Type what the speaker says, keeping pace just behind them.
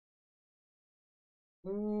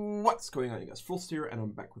What's going on, you guys? Frost here, and I'm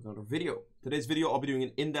back with another video. Today's video, I'll be doing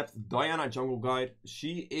an in-depth Diana jungle guide.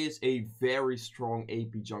 She is a very strong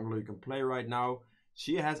AP jungler you can play right now.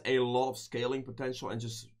 She has a lot of scaling potential and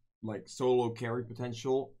just like solo carry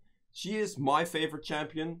potential. She is my favorite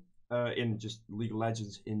champion in just League of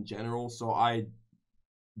Legends in general. So I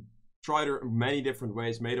tried her many different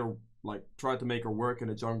ways, tried to make her work in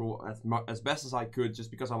the jungle as best as I could, just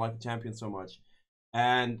because I like the champion so much.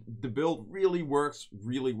 And the build really works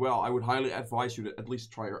really well. I would highly advise you to at least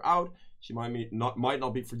try her out. She might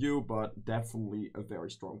not be for you, but definitely a very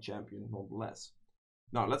strong champion nonetheless.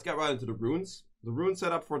 Now let's get right into the runes. The rune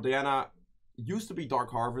setup for Diana used to be Dark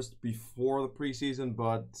Harvest before the preseason,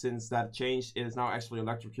 but since that changed, it is now actually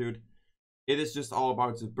Electrocute. It is just all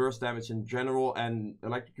about the burst damage in general, and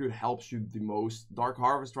Electrocute helps you the most. Dark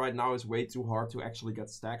Harvest right now is way too hard to actually get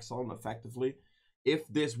stacks on effectively. If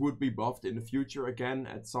this would be buffed in the future again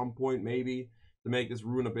at some point, maybe to make this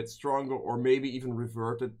rune a bit stronger, or maybe even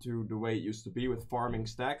reverted to the way it used to be with farming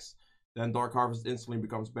stacks, then Dark Harvest instantly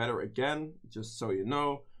becomes better again, just so you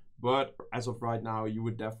know. But as of right now, you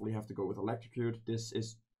would definitely have to go with Electrocute. This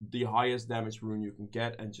is the highest damage rune you can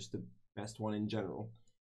get and just the best one in general.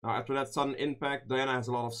 Now after that sudden impact, Diana has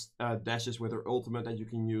a lot of dashes with her ultimate that you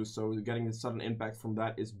can use, so getting the sudden impact from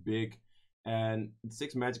that is big. And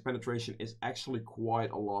 6 magic penetration is actually quite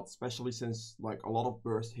a lot, especially since like a lot of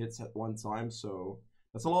burst hits at one time. So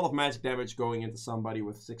that's a lot of magic damage going into somebody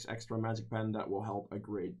with 6 extra magic pen. That will help a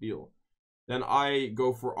great deal. Then I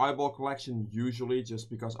go for eyeball collection usually, just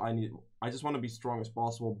because I just want to be strong as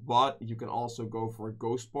possible. But you can also go for a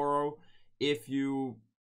ghost borrow if you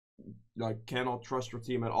like cannot trust your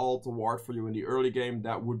team at all to ward for you in the early game.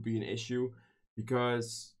 That would be an issue,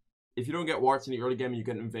 because if you don't get wards in the early game and you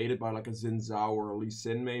get invaded by like a Xin Zhao or a Lee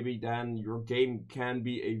Sin maybe, then your game can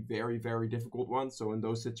be a very, very difficult one. So in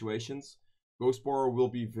those situations, Ghost Borrower will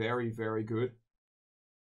be very, very good.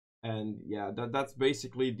 And yeah, that's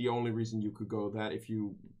basically the only reason you could go that, if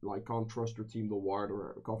you like can't trust your team to ward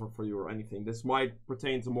or cover for you or anything. This might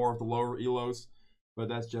pertain to more of the lower elos, but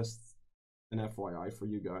that's just an FYI for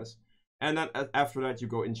you guys. And then after that you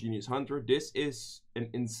go Ingenious Hunter. This is an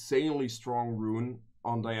insanely strong rune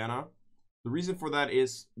on Diana. The reason for that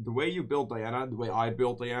is the way you build Diana, the way I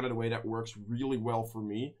built Diana, the way that works really well for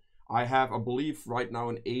me. I have, I believe, right now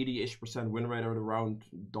an 80-ish% win rate around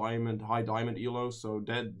diamond, high diamond elo, so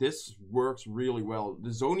that this works really well. The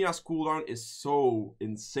Zhonya's cooldown is so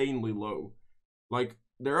insanely low. Like,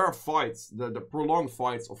 there are fights, the prolonged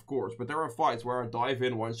fights, of course, but there are fights where I dive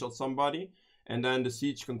in, one-shot somebody, and then the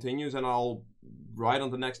siege continues, and I'll, right on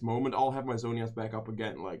the next moment, I'll have my Zhonya's back up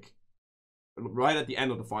again, like, right at the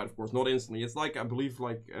end of the fight, of course, not instantly. It's like, I believe,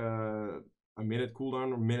 like a minute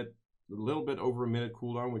cooldown, or a little bit over a minute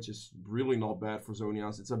cooldown, which is really not bad for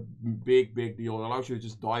Zhonya's. It's a big deal. It allows you to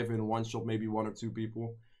just dive in, one shot maybe 1 or 2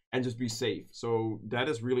 people and just be safe. So that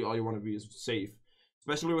is really all you want to be, is safe.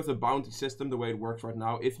 Especially with the bounty system, the way it works right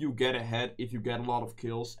now. If you get ahead, if you get a lot of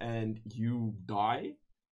kills and you die,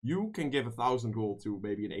 you can give 1,000 gold to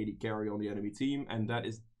maybe an 80 carry on the enemy team, and that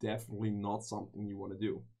is definitely not something you want to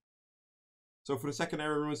do. So for the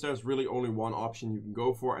secondary runes, there's really only one option you can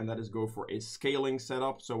go for, and that is go for a scaling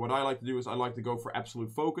setup. So what I like to do is I like to go for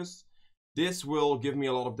Absolute Focus. This will give me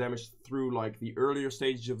a lot of damage through like the earlier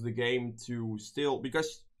stages of the game to still,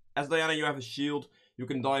 because as Diana you have a shield, you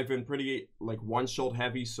can dive in pretty like one-shot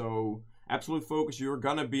heavy. So Absolute Focus, you're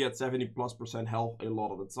gonna be at 70+% health a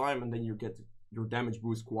lot of the time, and then you get your damage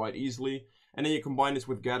boost quite easily. And then you combine this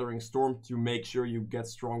with Gathering Storm to make sure you get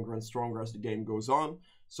stronger and stronger as the game goes on.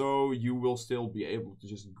 So you will still be able to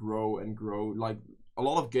just grow and grow. Like, a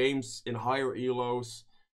lot of games in higher elos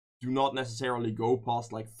do not necessarily go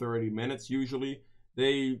past like 30 minutes usually.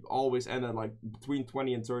 They always end at like between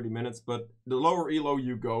 20 and 30 minutes. But the lower elo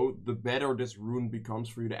you go, the better this rune becomes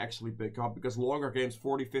for you to actually pick up. Because longer games,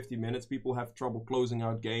 40-50 minutes, people have trouble closing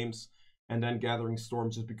out games. And then Gathering Storm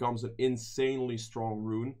just becomes an insanely strong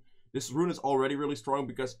rune. This rune is already really strong,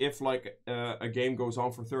 because if like a game goes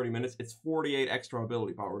on for 30 minutes, it's 48 extra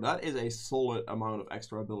ability power. That is a solid amount of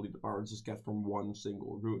extra ability power to just get from one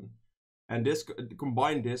single rune. And this,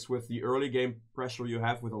 combine this with the early game pressure you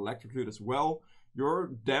have with Electrocute as well,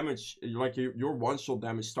 your damage, like your one-shot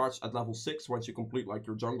damage starts at level 6 once you complete like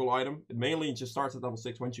your jungle item. It mainly just starts at level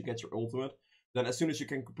 6 once you get your ultimate. Then as soon as you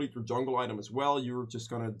can complete your jungle item as well, you're just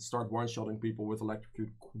gonna start one-shotting people with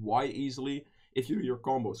Electrocute quite easily, if you do your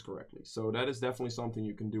combos correctly. So that is definitely something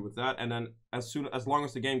you can do with that. And then as long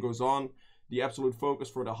as the game goes on, the Absolute Focus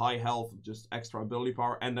for the high health, just extra ability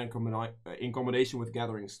power, and then in combination with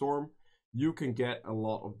Gathering Storm, you can get a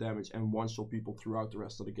lot of damage and one-shot people throughout the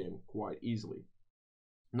rest of the game quite easily.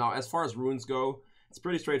 Now, as far as runes go, It's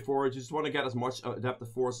pretty straightforward. You just want to get as much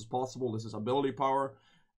adaptive force as possible. This is ability power.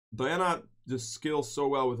 Diana just skills so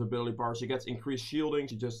well with ability power. She gets increased shielding.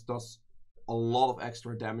 She just does a lot of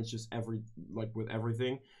extra damage just with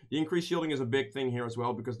everything. The increased shielding is a big thing here as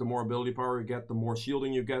well, because the more ability power you get, the more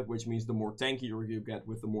shielding you get, which means the more tankier you get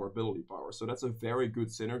with the more ability power. So that's a very good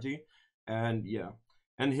synergy. And yeah.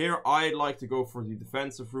 And here I like to go for the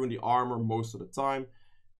defensive rune, the armor most of the time.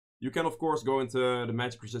 You can of course go into the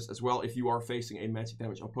magic resist as well if you are facing a magic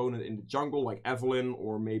damage opponent in the jungle, like Evelyn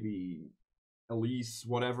or maybe Elise,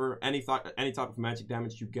 whatever. Any type of magic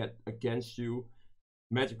damage you get against you,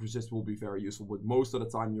 magic resist will be very useful. But most of the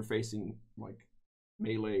time you're facing like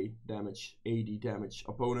melee damage, AD damage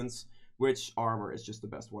opponents, which armor is just the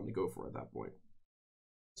best one to go for at that point.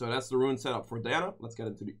 So that's the rune setup for Diana. Let's get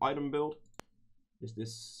into the item build. Is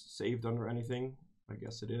this saved under anything? I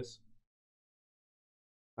guess it is.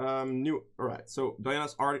 Alright, so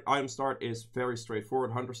Diana's item start is very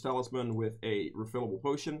straightforward. Hunter's Talisman with a refillable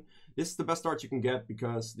potion. This is the best start you can get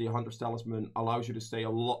because the Hunter's Talisman allows you to stay a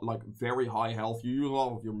lot, like, very high health. You use a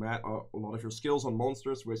lot of your skills on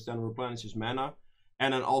monsters, which then replenishes mana,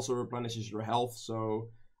 and then also replenishes your health. So,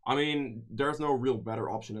 I mean, there's no real better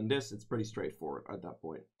option than this. It's pretty straightforward at that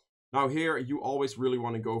point. Now here, you always really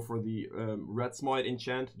want to go for the Red Smite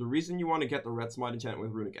enchant. The reason you want to get the Red Smite enchant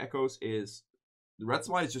with Runic Echoes is the Red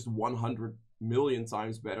Smite is just 100 million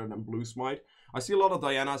times better than Blue Smite. I see a lot of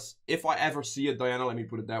Dianas. If I ever see a Diana, let me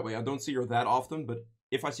put it that way. I don't see her that often, but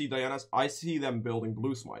if I see Dianas, I see them building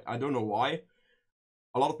Blue Smite. I don't know why.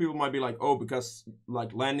 A lot of people might be like, oh, because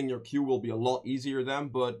like landing your Q will be a lot easier then,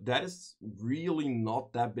 but that is really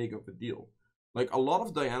not that big of a deal. Like, a lot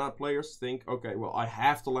of Diana players think, okay, well, I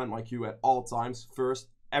have to land my Q at all times, first,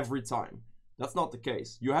 every time. That's not the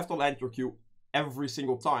case. You have to land your Q every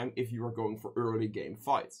single time if you are going for early game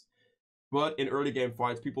fights. But in early game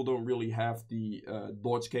fights, people don't really have the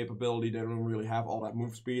dodge capability. They don't really have all that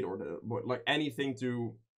move speed or like anything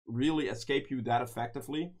to really escape you that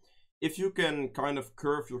effectively. If you can kind of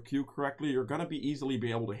curve your Q correctly, you're gonna easily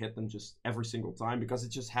be able to hit them just every single time, because it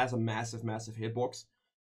just has a massive hitbox.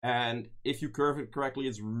 And if you curve it correctly,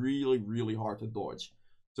 it's really, really hard to dodge.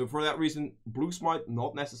 So for that reason, Blue Smite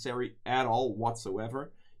not necessary at all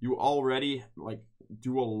whatsoever. You already like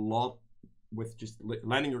do a lot with just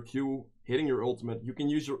landing your Q, hitting your ultimate. You can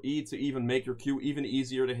use your E to even make your Q even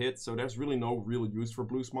easier to hit. So there's really no real use for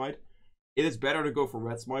Blue Smite. It is better to go for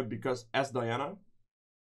Red Smite because as Diana,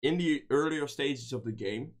 in the earlier stages of the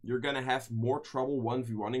game, you're going to have more trouble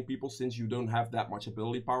 1v1ing people since you don't have that much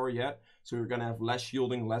ability power yet. So you're going to have less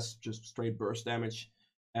shielding, less just straight burst damage.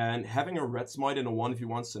 And having a Red Smite in a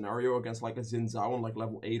 1v1 scenario against like a Xin Zhao on like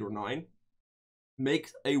level 8 or 9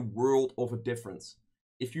 makes a world of a difference.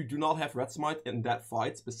 If you do not have Red Smite in that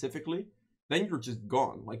fight specifically, then you're just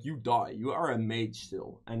gone. Like, you die. You are a mage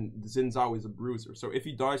still. And Xin Zhao is a bruiser. So if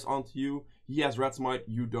he dies onto you, he has Red Smite,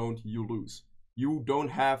 you don't, you lose. You don't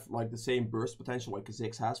have like the same burst potential like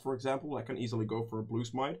Ziggs has, for example. I can easily go for a Blue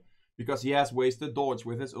Smite because he has ways to dodge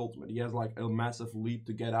with his ultimate. He has like a massive leap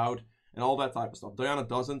to get out and all that type of stuff. Diana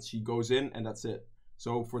doesn't. She goes in and that's it.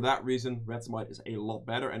 So for that reason, Red Smite is a lot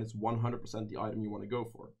better and it's 100% the item you want to go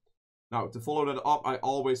for. Now, to follow that up, I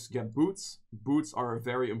always get boots. Boots are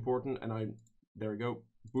very important, and there we go.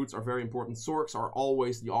 Boots are very important. Sorks are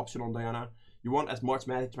always the option on Diana. You want as much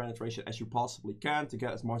magic penetration as you possibly can to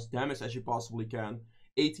get as much damage as you possibly can.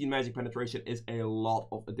 18 magic penetration is a lot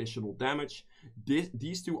of additional damage.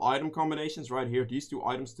 These two item combinations right here, these two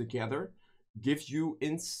items together, gives you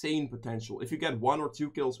insane potential. If you get 1 or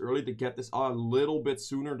 2 kills early to get this a little bit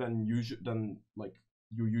sooner than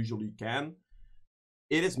you usually can,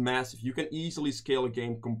 it is massive. You can easily scale a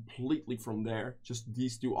game completely from there. Just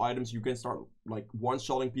these two items, you can start like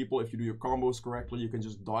one-shotting people. If you do your combos correctly, you can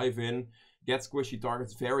just dive in, get squishy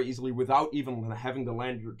targets very easily without even having to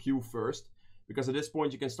land your Q first. Because at this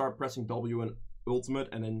point, you can start pressing W and ultimate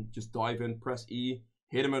and then just dive in, press E,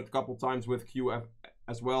 hit him a couple times with Q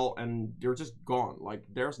as well, and they're just gone. Like,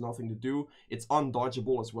 there's nothing to do. It's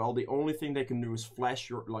undodgeable as well. The only thing they can do is flash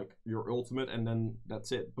your ultimate, and then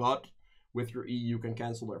that's it. But with your E, you can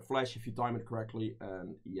cancel their flash if you time it correctly.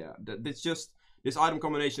 And yeah, this item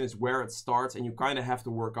combination is where it starts, and you kind of have to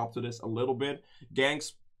work up to this a little bit.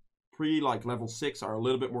 Ganks pre like level 6 are a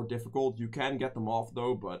little bit more difficult. You can get them off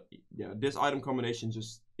though, but yeah, this item combination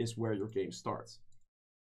just is where your game starts.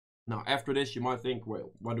 Now after this, you might think,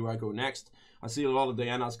 well, what do I go next? I see a lot of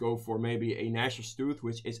Dianas go for maybe a Nashor's Tooth,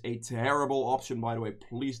 which is a terrible option, by the way.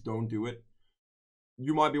 Please don't do it.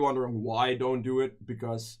 You might be wondering why I don't do it,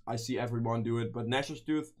 because I see everyone do it. But Nashor's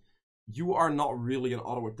Tooth, you are not really an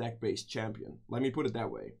auto attack based champion. Let me put it that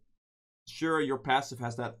way. Sure, your passive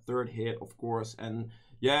has that third hit, of course, and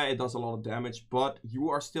yeah, it does a lot of damage, but you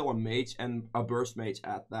are still a mage and a burst mage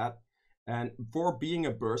at that. And for being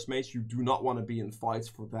a burst mage, you do not want to be in fights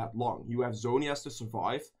for that long. You have Zonias to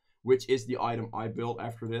survive, which is the item I built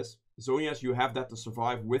after this. Zonias, you have that to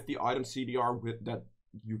survive with the item CDR that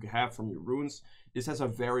you have from your runes. This has a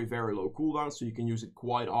very, very low cooldown, so you can use it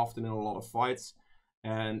quite often in a lot of fights.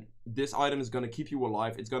 And this item is going to keep you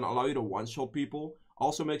alive. It's going to allow you to one-shot people.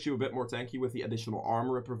 Also makes you a bit more tanky with the additional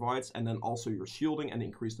armor it provides. And then also your shielding and the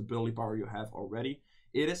increased ability power you have already.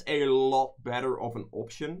 It is a lot better of an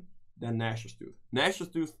option than Gnasher's Tooth. Gnasher's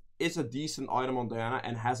Tooth is a decent item on Diana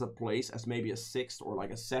and has a place as maybe a 6th or like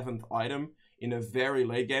a 7th item in a very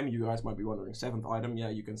late game. You guys might be wondering, 7th item? Yeah,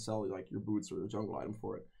 you can sell like your boots or your jungle item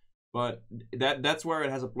for it. But that's where it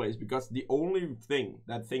has a place, because the only thing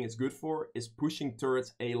that thing is good for is pushing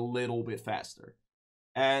turrets a little bit faster.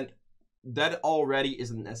 And that already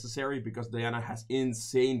isn't necessary because Diana has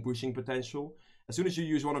insane pushing potential. As soon as you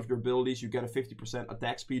use one of your abilities, you get a 50%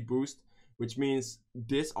 attack speed boost, which means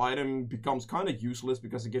this item becomes kind of useless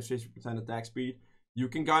because it gives 50% attack speed. You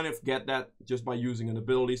can kind of get that just by using an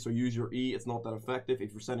ability, so use your E, it's not that effective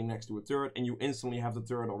if you're standing next to a turret, and you instantly have the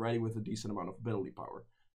turret already with a decent amount of ability power.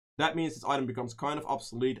 That means this item becomes kind of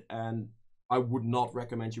obsolete, and I would not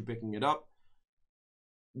recommend you picking it up.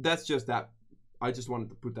 That's just that. I just wanted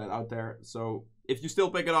to put that out there. So if you still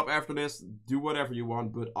pick it up after this, do whatever you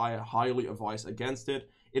want, but I highly advise against it.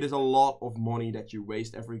 It is a lot of money that you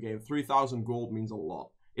waste every game. 3,000 gold means a lot.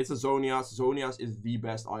 It's a Zonias. Zonias is the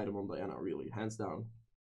best item on Diana, really, hands down.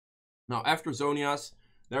 Now, after Zonias,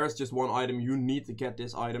 there is just one item. You need to get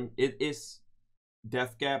this item. It is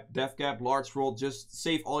Death Cap. Death Cap, large roll. Just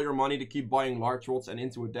save all your money to keep buying large rolls and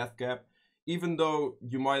into a Death Cap. Even though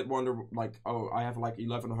you might wonder, like, oh, I have like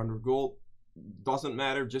 1,100 gold. Doesn't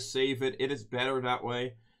matter, just save it. It is better that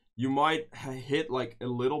way. You might hit like a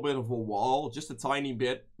little bit of a wall, just a tiny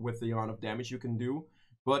bit with the amount of damage you can do.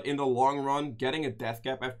 But in the long run, getting a Death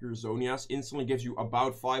Cap after your Zonias instantly gives you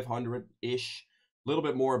about 500-ish. A little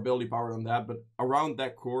bit more ability power than that, but around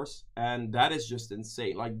that course. And that is just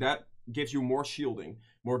insane. Like, that gives you more shielding,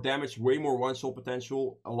 more damage, way more one-shot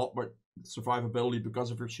potential, a lot more survivability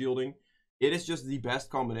because of your shielding. It is just the best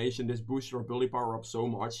combination. This boosts your ability power up so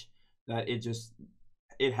much that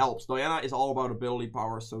it helps. Diana is all about ability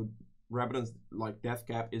power, so Rabadon's like Death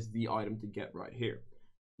Cap is the item to get right here.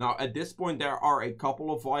 Now at this point there are a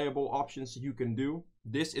couple of viable options you can do.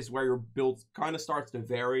 This is where your build kind of starts to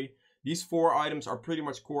vary. These 4 items are pretty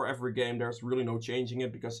much core every game. There's really no changing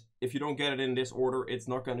it, because if you don't get it in this order, it's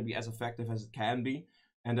not going to be as effective as it can be.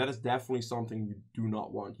 And that is definitely something you do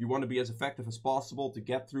not want. You want to be as effective as possible to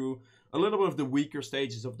get through a little bit of the weaker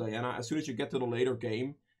stages of Diana. As soon as you get to the later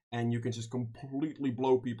game, and you can just completely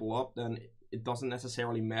blow people up, then it doesn't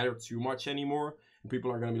necessarily matter too much anymore. And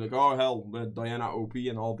people are going to be like, oh hell, Diana OP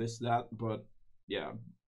and all this, that. But yeah,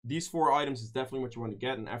 these 4 items is definitely what you want to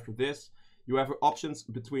get. And after this, you have options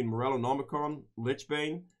between Morellonomicon,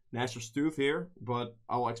 Lichbane, Gnasher's Tooth here, but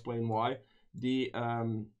I'll explain why. The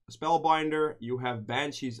Spellbinder, you have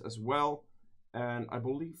Banshees as well, and I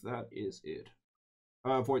believe that is it.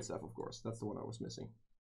 Void Staff, of course, that's the one I was missing.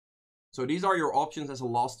 So these are your options as the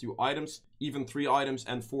last 2 items. Even 3 items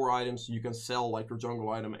and 4 items you can sell, like your jungle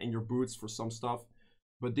item and your boots for some stuff.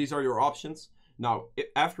 But these are your options. Now,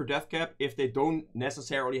 after Death Cap, if they don't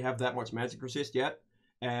necessarily have that much magic resist yet,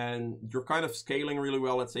 and you're kind of scaling really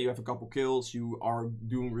well, let's say you have a couple kills, you are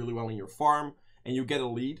doing really well in your farm, and you get a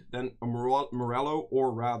lead, then a Morello,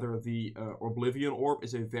 or rather the Oblivion Orb,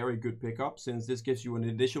 is a very good pickup, since this gives you an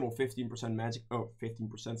additional 15% magic,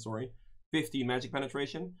 15 magic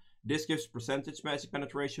penetration. This gives percentage magic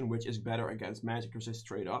penetration, which is better against magic resist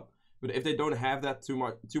straight up. But if they don't have that too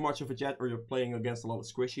much of it yet, or you're playing against a lot of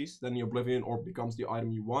squishies, then the Oblivion Orb becomes the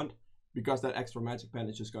item you want, because that extra magic pen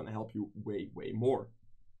is just going to help you way, way more.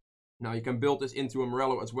 Now you can build this into a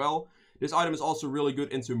Morello as well. This item is also really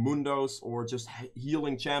good into Mundos, or just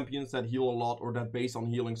healing champions that heal a lot, or that base on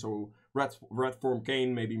healing. So Red Form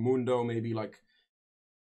Kane, maybe Mundo, maybe like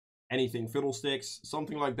anything Fiddlesticks,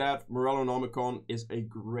 something like that. Morellonomicon is a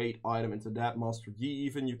great item into that. Master Yi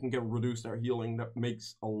even, you can get reduced their healing. That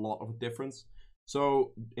makes a lot of a difference.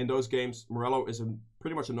 So in those games, Morello is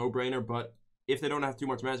pretty much a no-brainer, but if they don't have too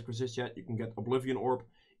much magic resist yet, you can get Oblivion Orb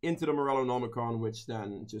into the Morellonomicon, which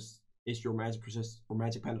then just is your magic resist or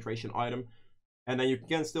magic penetration item. And then you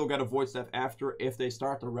can still get a Void Staff after if they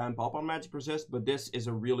start to ramp up on magic resist, but this is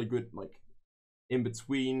a really good like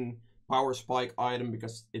in-between power spike item,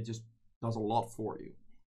 because it just does a lot for you.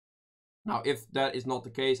 Now if that is not the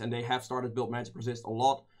case and they have started build magic resist a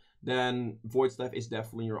lot, then Void Staff is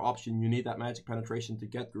definitely your option. You need that magic penetration to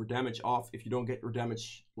get your damage off. If you don't get your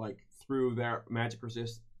damage like through their magic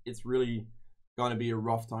resist, it's really gonna be a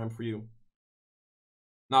rough time for you.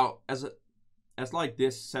 Now, as like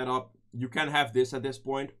this setup, you can have this at this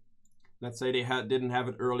point. Let's say they didn't have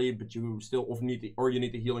it early, but you still need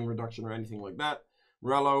the healing reduction or anything like that.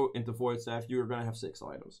 Morello into Void Staff, you're gonna have 6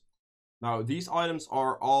 items. Now, these items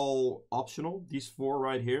are all optional. These 4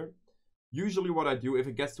 right here. Usually what I do, if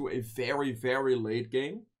it gets to a very, very late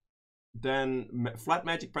game, then flat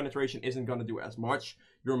magic penetration isn't going to do as much.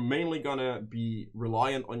 You're mainly going to be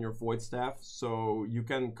reliant on your Void Staff. So you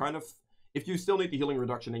can kind of, if you still need the healing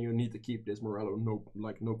reduction and you need to keep this Morello,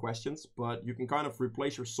 no questions. But you can kind of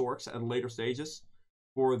replace your Sorks at later stages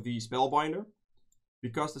for the Spellbinder.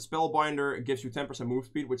 Because the Spellbinder gives you 10% move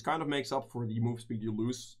speed, which kind of makes up for the move speed you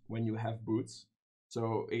lose when you have boots.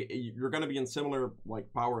 So you're going to be in similar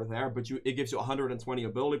like power there, but it gives you 120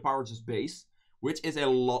 ability power just base, which is a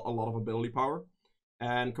lot of ability power.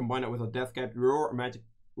 And combine that with a death cap, your magic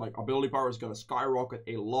like ability power is going to skyrocket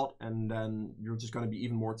a lot, and then you're just going to be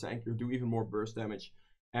even more tank. You'll do even more burst damage,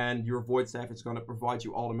 and your Void Staff is going to provide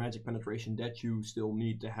you all the magic penetration that you still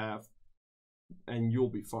need to have, and you'll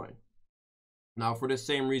be fine. Now, for the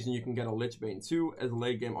same reason, you can get a Lichbane too as a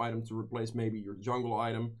late game item to replace maybe your jungle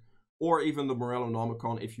item. Or even the Morello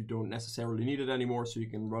Nomicon if you don't necessarily need it anymore, so you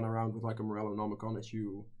can run around with like a Morello Nomicon as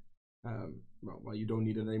you, well, you don't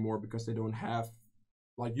need it anymore because they don't have,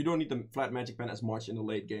 like, you don't need the flat magic pen as much in the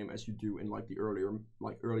late game as you do in like the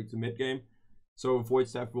early to mid game. So Void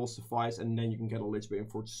Staff will suffice, and then you can get a Lichbane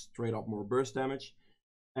for straight up more burst damage.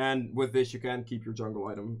 And with this, you can keep your jungle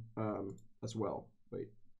item as well. Wait,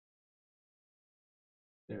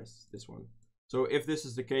 there's this one. So if this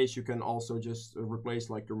is the case, you can also just replace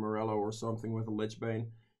like your Morello or something with a Lichbane.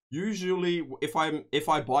 Usually, if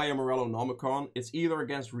I buy a Morello Nomicon, it's either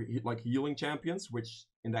against like healing champions, which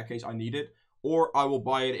in that case I need it, or I will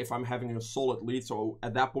buy it if I'm having a solid lead. So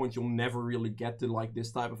at that point, you'll never really get to like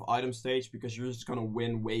this type of item stage because you're just gonna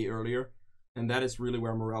win way earlier, and that is really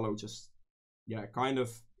where Morello just, yeah, kind of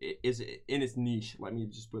is in its niche. Let me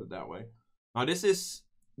just put it that way. Now this is.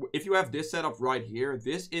 If you have this setup right here,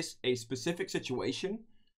 this is a specific situation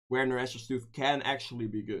where Nashor's Tooth can actually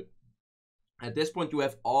be good. At this point, you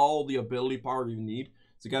have all the ability power you need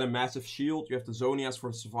to get a massive shield. You have the Zonias for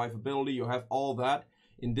survivability. You have all that.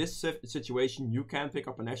 In this situation, you can pick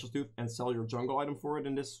up a Nashor's Tooth and sell your jungle item for it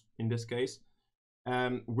in this case.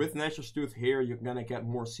 With Nashor's Tooth here, you're going to get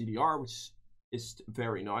more CDR, which is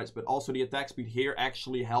very nice. But also the attack speed here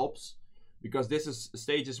actually helps. Because this is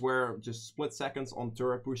stages where just split seconds on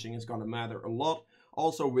turret pushing is going to matter a lot.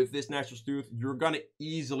 Also with this Nashor's Tooth, you're going to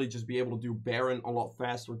easily just be able to do Baron a lot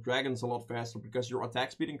faster, Dragons a lot faster, because your attack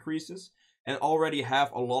speed increases. And already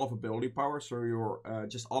have a lot of ability power, so your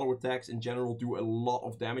just auto attacks in general do a lot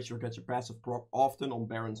of damage. You'll get your passive proc often on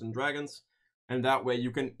Barons and Dragons. And that way you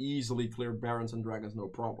can easily clear Barons and Dragons no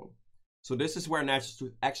problem. So this is where Nashor's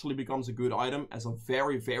Tooth actually becomes a good item as a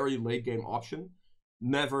very, very late game option.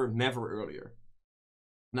 Never earlier.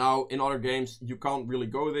 Now, in other games, you can't really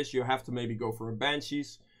go this. You have to maybe go for a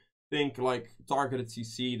Banshees. Think like targeted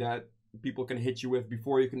CC that people can hit you with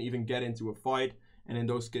before you can even get into a fight. And in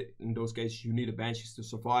those cases, you need a Banshees to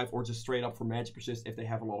survive, or just straight up for magic resist if they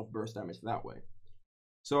have a lot of burst damage that way.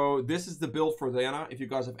 So this is the build for Diana. If you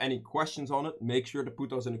guys have any questions on it, make sure to put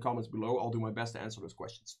those in the comments below. I'll do my best to answer those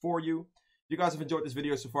questions for you. If you guys have enjoyed this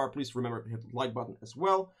video so far, please remember to hit the like button as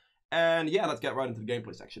well. And yeah, let's get right into the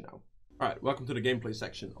gameplay section now. Alright, welcome to the gameplay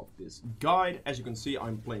section of this guide. As you can see,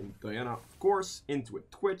 I'm playing Diana, of course, into a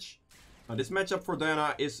Twitch. Now, this matchup for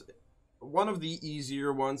Diana is one of the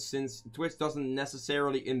easier ones, since Twitch doesn't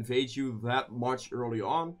necessarily invade you that much early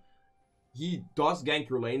on. He does gank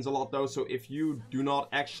your lanes a lot though, so if you do not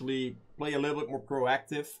actually play a little bit more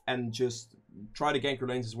proactive and just try to gank your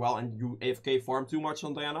lanes as well, and you AFK farm too much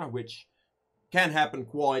on Diana, which can happen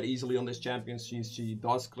quite easily on this champion, since she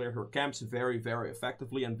does clear her camps very, very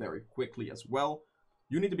effectively and very quickly as well.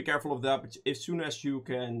 You need to be careful of that, but as soon as you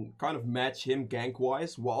can kind of match him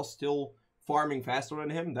gank-wise while still farming faster than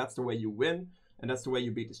him, that's the way you win, and that's the way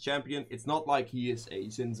you beat this champion. It's not like he is a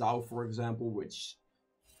Xin Zhao, for example, which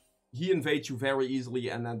he invades you very easily,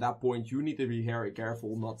 and at that point you need to be very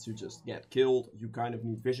careful not to just get killed. You kind of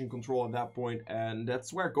need vision control at that point, and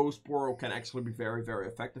that's where Ghost Portal can actually be very, very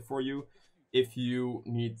effective for you. If you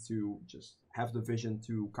need to just have the vision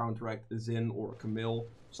to counteract a Xin or a Camille,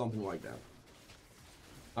 something like that.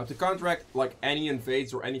 Now, to counteract like any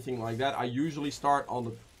invades or anything like that, I usually start on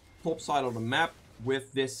the top side of the map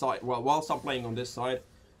with this side. Well, whilst I'm playing on this side,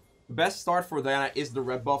 the best start for Diana is the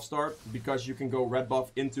red buff start, because you can go red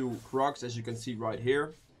buff into Krugs, as you can see right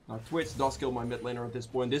here. Now Twitch does kill my mid laner at this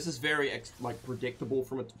point. This is very like predictable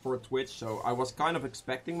for a Twitch, so I was kind of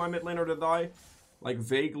expecting my mid laner to die. Like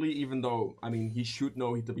vaguely, even though, I mean, he should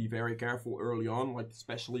know to be very careful early on, like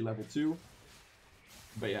especially level 2.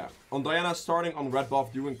 But yeah, on Diana, starting on red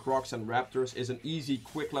buff, doing Crocs and Raptors is an easy,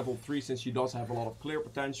 quick level 3 since she does have a lot of clear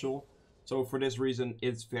potential. So for this reason,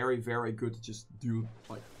 it's very, very good to just do,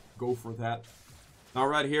 like, go for that. Now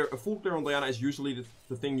right here, a full clear on Diana is usually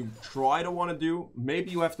the thing you try to want to do.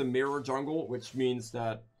 Maybe you have to mirror jungle, which means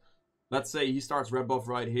that, let's say he starts red buff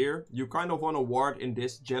right here. You kind of want to ward in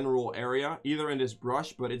this general area, either in this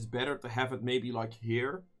brush, but it's better to have it maybe like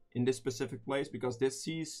here, in this specific place, because this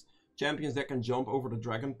sees champions that can jump over the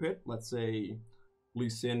dragon pit. Let's say Lee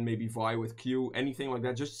Sin, maybe Vi with Q, anything like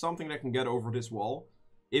that. Just something that can get over this wall.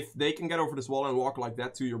 If they can get over this wall and walk like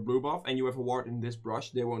that to your blue buff, and you have a ward in this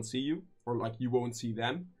brush, they won't see you, or like you won't see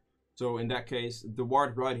them. So in that case, the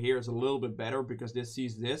ward right here is a little bit better because this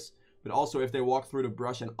sees this. But also if they walk through the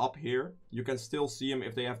brush and up here, you can still see them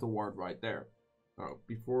if they have the ward right there. Now,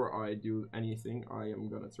 before I do anything, I am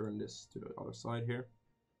going to turn this to the other side here.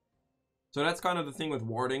 So that's kind of the thing with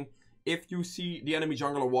warding. If you see the enemy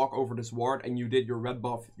jungler walk over this ward and you did your red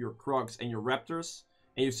buff, your Krugs and your Raptors,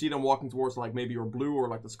 and you see them walking towards like maybe your blue or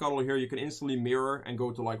like the Scuttle here, you can instantly mirror and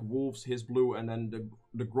go to like Wolves, his blue, and then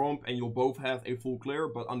the Gromp, and you'll both have a full clear,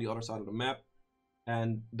 but on the other side of the map.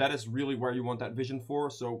 And that is really where you want that vision for.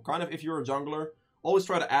 So kind of if you're a jungler, always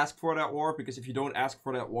try to ask for that ward, because if you don't ask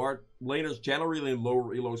for that ward, laners generally in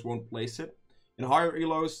lower elos won't place it. In higher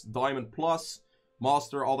elos, Diamond Plus,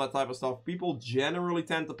 Master, all that type of stuff, people generally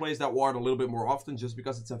tend to place that ward a little bit more often, just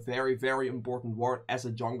because it's a very, very important ward as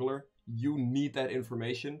a jungler. You need that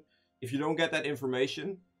information. If you don't get that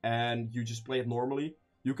information and you just play it normally,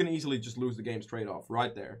 you can easily just lose the game straight off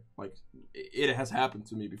right there. Like, it has happened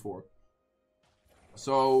to me before.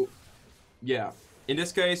 So, yeah. In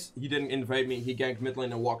this case, he didn't invade me. He ganked mid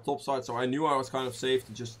lane and walked topside, so I knew I was kind of safe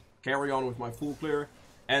to just carry on with my full clear.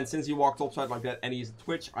 And since he walked topside like that and he's a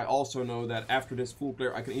Twitch, I also know that after this full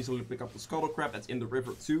clear, I can easily pick up the Scuttle Crab that's in the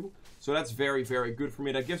river too. So that's very, very good for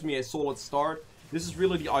me. That gives me a solid start. This is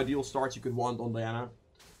really the ideal start you could want on Diana.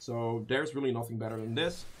 So there's really nothing better than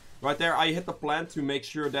this. Right there, I hit the plant to make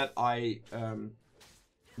sure that I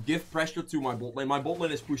give pressure to my bot lane. My bot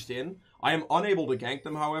lane is pushed in. I am unable to gank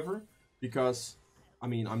them, however, because, I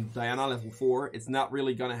mean, I'm Diana level 4. It's not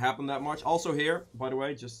really going to happen that much. Also here, by the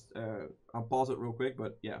way, just, I'll pause it real quick,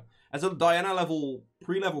 but yeah. As a Diana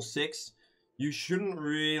pre-level 6, you shouldn't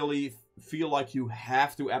really feel like you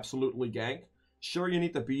have to absolutely gank. Sure, you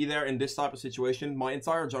need to be there in this type of situation. My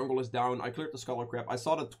entire jungle is down. I cleared the Scuttle Crab. I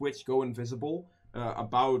saw the Twitch go invisible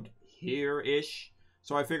about here-ish.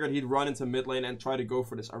 So I figured he'd run into mid lane and try to go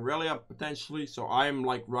for this Aurelia potentially. So I'm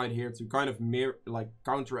like right here to kind of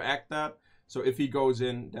counteract that. So if he goes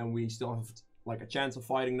in, then we still have like a chance of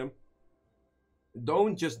fighting them.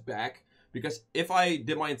 Don't just back, because if I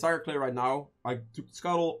did my entire clear right now, I took the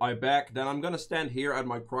Scuttle, I back, then I'm gonna stand here at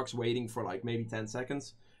my Crocs waiting for like maybe 10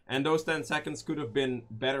 seconds. And those 10 seconds could have been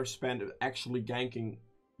better spent actually ganking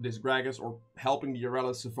this Gragas or helping the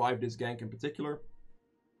Aurelia survive this gank in particular.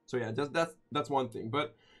 So yeah, that's one thing.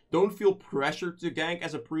 But don't feel pressured to gank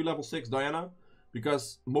as a pre-level 6 Diana,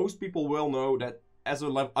 because most people will know that as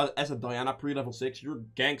a Diana pre-level 6, your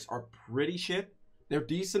ganks are pretty shit. They're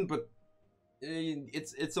decent, but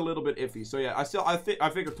it's a little bit iffy. So yeah, I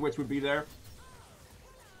figured Twitch would be there.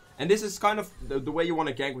 And this is kind of the way you want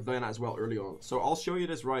to gank with Diana as well early on. So I'll show you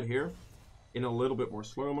this right here in a little bit more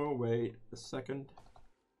slow-mo. Wait a second.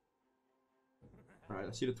 Alright,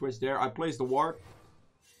 I see the Twitch there. I placed the ward.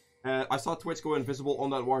 I saw Twitch go invisible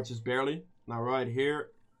on that ward just barely. Now right here,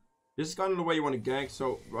 this is kind of the way you want to gank.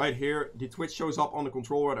 So right here, the Twitch shows up on the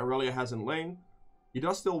controller that Aurelia has in lane. He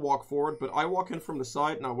does still walk forward, but I walk in from the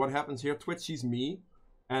side. Now what happens here, Twitch sees me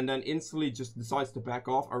and then instantly just decides to back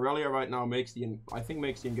off. Aurelia right now makes the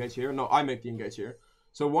engage here. No, I make the engage here.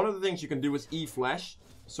 So one of the things you can do is E flash.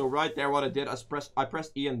 So right there what I did, I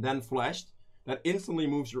pressed E and then flashed. That instantly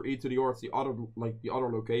moves your E to the other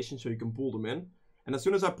location, so you can pull them in. And as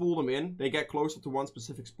soon as I pull them in, they get closer to one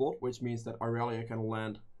specific spot, which means that Aurelia can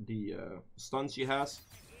land the stun she has,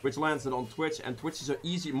 which lands it on Twitch. And Twitch is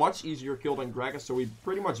a much easier kill than Gragas, so we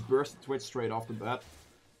pretty much burst Twitch straight off the bat.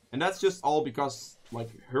 And that's just all because, like,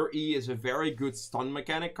 her E is a very good stun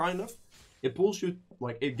mechanic, kind of. It pulls you,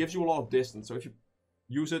 like, it gives you a lot of distance. So if you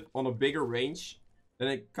use it on a bigger range, then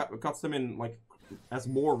it cuts them in, like, as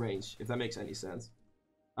more range, if that makes any sense.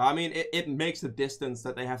 I mean, it makes the distance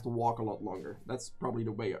that they have to walk a lot longer. That's probably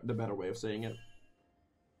the better way of saying it.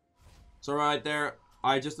 So right there,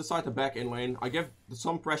 I just decide to back in lane. I give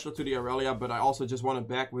some pressure to the Aurelia, but I also just want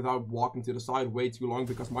to back without walking to the side way too long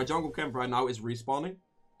because my jungle camp right now is respawning.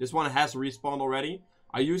 This one has respawned already.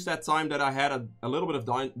 I used that time that I had a little bit of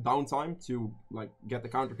downtime to like get the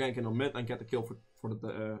counter gank in the mid and get the kill for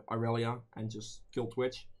the Aurelia and just kill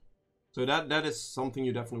Twitch. So that is something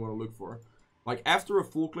you definitely want to look for. Like after a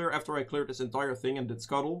full clear, after I cleared this entire thing and did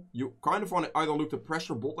scuttle, you kind of want to either look to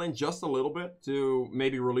pressure bot lane just a little bit to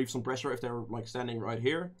maybe relieve some pressure if they're like standing right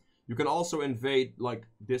here. You can also invade like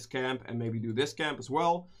this camp and maybe do this camp as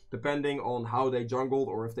well, depending on how they jungled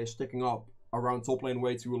or if they're sticking up around top lane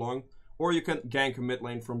way too long. Or you can gank a mid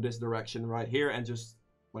lane from this direction right here and just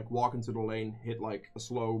like walk into the lane, hit like a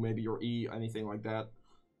slow, maybe your E, anything like that.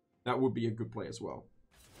 That would be a good play as well.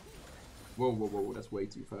 Whoa, whoa, whoa, that's way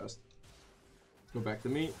too fast. Go back to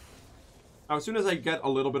me. Now, as soon as I get a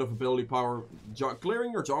little bit of ability power,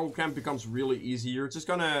 clearing your jungle camp becomes really easy. You're just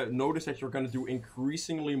gonna notice that you're gonna do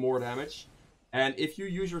increasingly more damage. And if you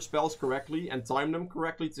use your spells correctly and time them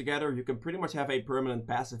correctly together, you can pretty much have a permanent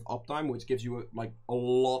passive uptime, which gives you like a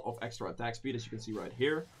lot of extra attack speed, as you can see right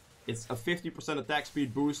here. It's a 50% attack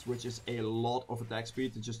speed boost, which is a lot of attack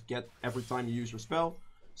speed to just get every time you use your spell.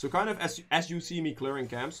 So kind of as you see me clearing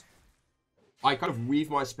camps, I kind of weave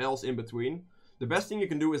my spells in between. The best thing you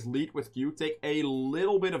can do is lead with Q, take a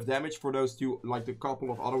little bit of damage for those two, like the couple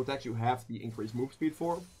of auto attacks you have the increased move speed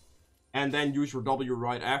for. And then use your W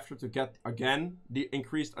right after to get, again, the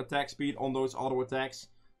increased attack speed on those auto attacks.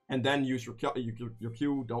 And then use your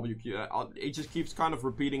Q, W, Q. It just keeps kind of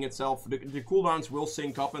repeating itself. The cooldowns will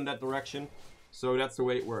sync up in that direction. So that's the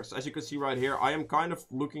way it works. As you can see right here, I am kind of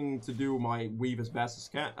looking to do my weave as best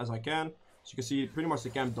as I can. As you can see, pretty much the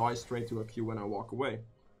camp dies straight to a Q when I walk away.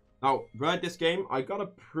 Now, right this game, I got a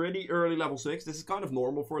pretty early level 6. This is kind of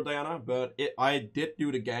normal for Diana, but I did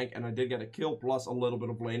do the gank and I did get a kill plus a little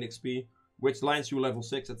bit of lane XP, which lands you level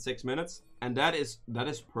 6 at 6 minutes. And that is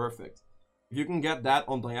perfect. If you can get that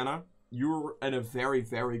on Diana, you're in a very,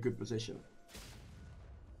 very good position.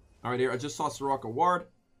 Alright, here, I just saw Soraka ward.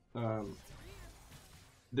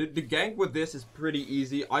 The gank with this is pretty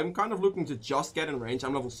easy. I'm kind of looking to just get in range.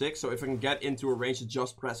 I'm level 6, so if I can get into a range,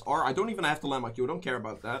 just press R. I don't even have to land my Q. I don't care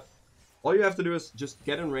about that. All you have to do is just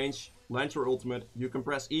get in range, land your ultimate. You can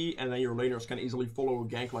press E, and then your laners can easily follow a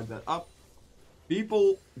gank like that up.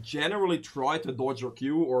 People generally try to dodge your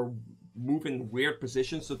Q or move in weird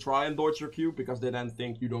positions to try and dodge your Q because they then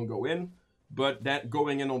think you don't go in. But that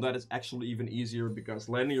going in on that is actually even easier because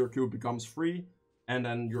landing your Q becomes free, and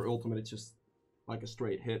then your ultimate is just like a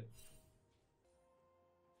straight hit.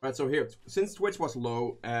 Alright, so here, since Twitch was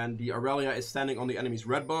low and the Aurelia is standing on the enemy's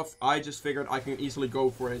red buff, I just figured I can easily go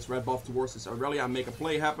for his red buff towards this Aurelia and make a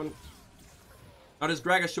play happen. Now this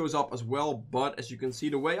Gragas shows up as well, but as you can see,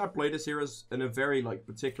 the way I play this here is in a very like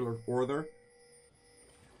particular order.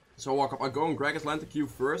 So I walk up, I go and Gragas land the Q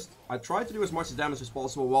first. I try to do as much damage as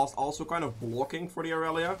possible whilst also kind of blocking for the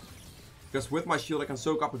Aurelia. Because with my shield I can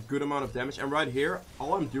soak up a good amount of damage. And right here,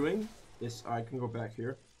 all I'm doing is, I can go back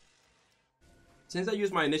here. Since I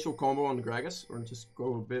used my initial combo on the Gragas, or just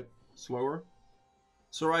go a bit slower.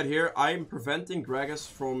 So right here, I'm preventing Gragas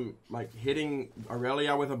from like hitting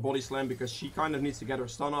Aurelia with a body slam because she kind of needs to get her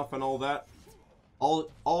stun off and all that.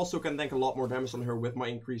 Also can tank a lot more damage on her with my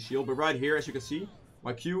increased shield. But right here, as you can see,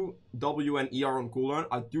 my Q, W, and E are on cooldown.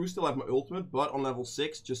 I do still have my ultimate, but on level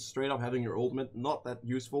 6, just straight up having your ultimate, not that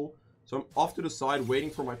useful. So I'm off to the side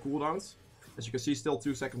waiting for my cooldowns. As you can see, still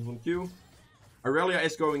 2 seconds on Q. Aurelia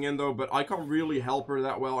is going in though, but I can't really help her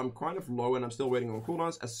that well. I'm kind of low and I'm still waiting on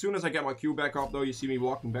cooldowns. As soon as I get my Q back up though, you see me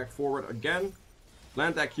walking back forward again.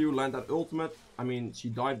 Land that Q, land that ultimate. I mean, she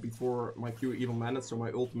died before my Q even landed, so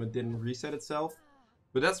my ultimate didn't reset itself.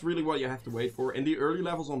 But that's really what you have to wait for. In the early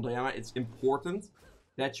levels on Diana, it's important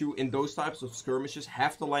that you, in those types of skirmishes,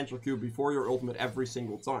 have to land your Q before your ultimate every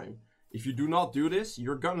single time. If you do not do this,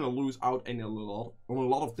 you're gonna lose out on a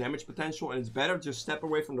lot of damage potential, and it's better just step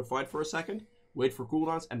away from the fight for a second, wait for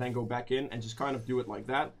cooldowns, and then go back in and just kind of do it like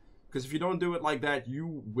that. Because if you don't do it like that,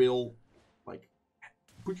 you will like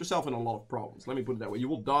put yourself in a lot of problems. Let me put it that way. You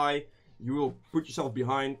will die, you will put yourself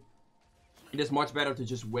behind. It is much better to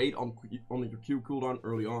just wait on your Q cooldown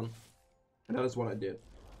early on. And that is what I did.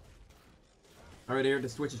 Alright, here,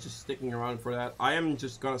 this Twitch is just sticking around for that. I am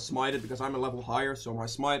just gonna smite it because I'm a level higher, so my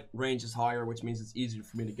smite range is higher, which means it's easier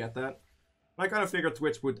for me to get that. I kind of figured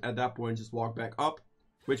Twitch would, at that point, just walk back up,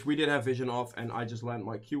 which we did have vision of, and I just land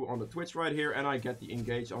my Q on the Twitch right here, and I get the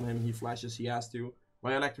engage on him. He flashes, he has to.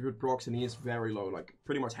 My electrocute procs, and he is very low, like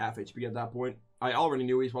pretty much half HP at that point. I already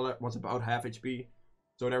knew he was about half HP,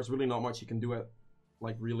 so there's really not much he can do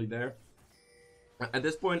like really there. At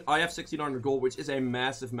this point, I have 1600 gold, which is a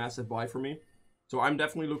massive, massive buy for me. So I'm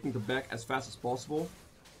definitely looking to back as fast as possible.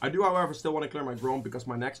 I do, however, still want to clear my Grom because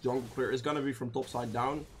my next jungle clear is going to be from top side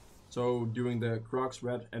down. So doing the Crocs,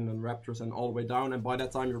 Red, and then Raptors and all the way down. And by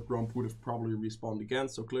that time your Grom would have probably respawned again.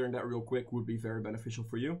 So clearing that real quick would be very beneficial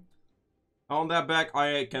for you. On that back,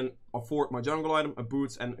 I can afford my jungle item, a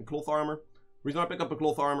boots, and a cloth armor. The reason I pick up a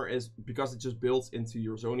cloth armor is because it just builds into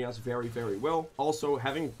your Zonias very, very well. Also,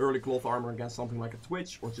 having early cloth armor against something like a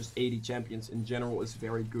Twitch or just 80 champions in general is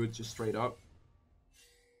very good, just straight up.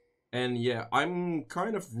 And yeah, I'm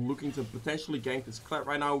kind of looking to potentially gank this Kled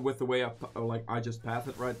right now with the way I just pathed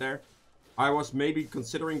it right there. I was maybe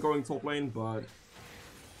considering going top lane, but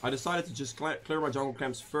I decided to just clear my jungle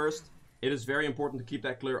camps first. It is very important to keep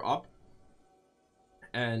that clear up.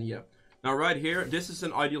 And yeah, now right here, this is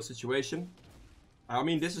an ideal situation. I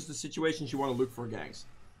mean, this is the situations you want to look for ganks.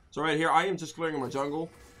 So right here, I am just clearing my jungle.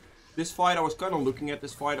 This fight, I was kind of looking at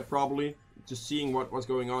this fight probably, just seeing what was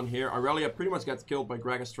going on here. Irelia pretty much gets killed by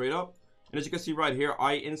Gragas straight up. And as you can see right here,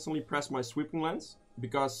 I instantly press my sweeping lens.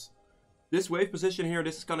 Because this wave position here,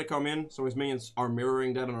 this is going to come in. So his minions are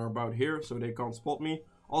mirroring that and are about here, so they can't spot me.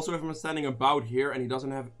 Also, if I'm standing about here and he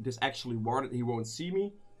doesn't have this actually warded, he won't see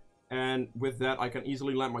me. And with that, I can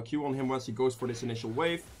easily land my Q on him once he goes for this initial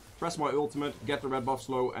wave. Press my ultimate, get the red buff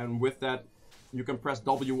slow, and with that, you can press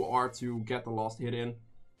WR to get the last hit in.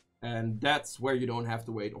 And that's where you don't have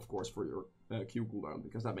to wait, of course, for your Q cooldown,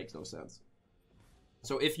 because that makes no sense.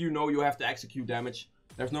 So if you know you have to execute damage,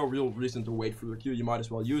 there's no real reason to wait for your Q, you might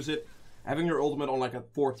as well use it. Having your ultimate on like a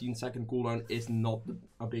 14-second cooldown is not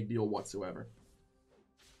a big deal whatsoever.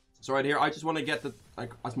 So right here, I just want to get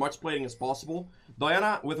as much plating as possible.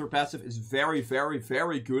 Diana, with her passive, is very, very,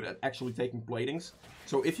 very good at actually taking platings.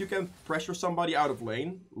 So if you can pressure somebody out of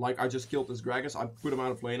lane, like I just killed this Gragas, I put him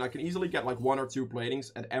out of lane, I can easily get like 1 or 2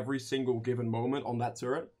 platings at every single given moment on that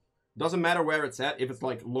turret. Doesn't matter where it's at, if it's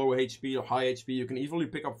like low HP or high HP, you can easily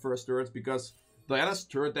pick up first turrets because Diana's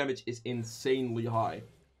turret damage is insanely high.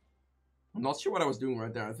 I'm not sure what I was doing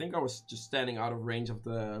right there. I think I was just standing out of range of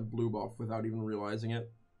the blue buff without even realizing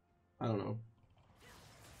it. I don't know.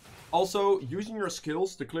 Also, using your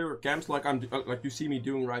skills to clear your camps like you see me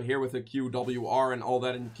doing right here with the Q, W, R and all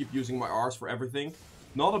that, and keep using my Rs for everything.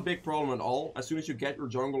 Not a big problem at all. As soon as you get your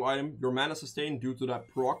jungle item, your mana sustain due to that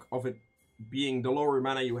proc of it being the lower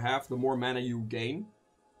mana you have, the more mana you gain.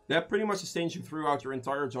 That pretty much sustains you throughout your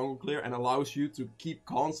entire jungle clear and allows you to keep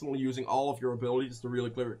constantly using all of your abilities to really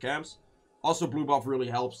clear your camps. Also, blue buff really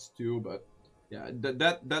helps too, but yeah,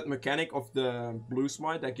 that mechanic of the blue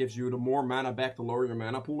smite that gives you the more mana back the lower your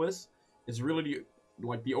mana pool is really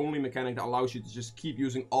the only mechanic that allows you to just keep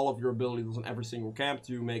using all of your abilities on every single camp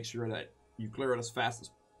to make sure that you clear it as fast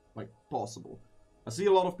as possible. I see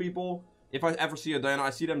a lot of people, if I ever see a Diana,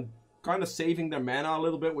 I see them kind of saving their mana a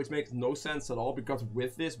little bit, which makes no sense at all, because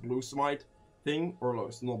with this blue smite thing, or no,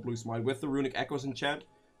 it's not blue smite, with the runic echoes enchant,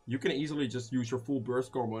 you can easily just use your full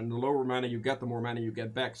burst combo, and the lower mana you get, the more mana you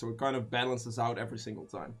get back, so it kind of balances out every single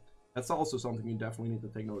time. That's also something you definitely need to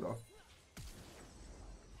take note of.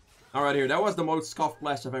 Alright, here, that was the most scuffed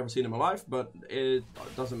flash I've ever seen in my life, but it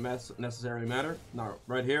doesn't necessarily matter. Now,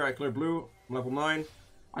 right here, I clear blue, level 9.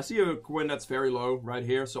 I see a Quinn that's very low right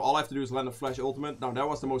here, so all I have to do is land a flash ultimate. Now, that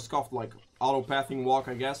was the most scuffed, auto-pathing walk,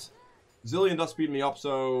 I guess. Zillion does speed me up,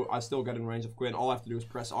 so I still get in range of Quinn. All I have to do is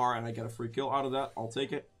press R, and I get a free kill out of that. I'll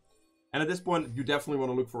take it. And at this point, you definitely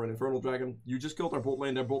want to look for an Infernal Dragon. You just killed their bot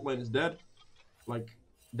lane is dead.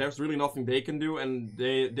 There's really nothing they can do, and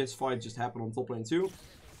this fight just happened on top lane too.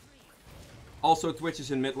 Also, Twitch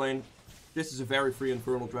is in mid lane. This is a very free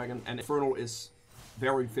Infernal Dragon, and Infernal is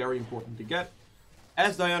very, very important to get.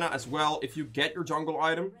 As Diana as well, if you get your jungle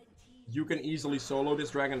item, you can easily solo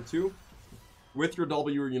this dragon too. With your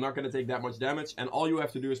W, you're not going to take that much damage, and all you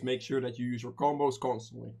have to do is make sure that you use your combos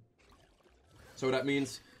constantly. So that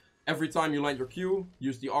means every time you land your Q,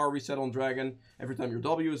 use the R reset on dragon. Every time your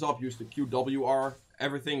W is up, use the QWR.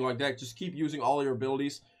 Everything like that. Just keep using all your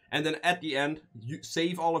abilities. And then at the end, you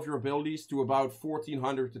save all of your abilities to about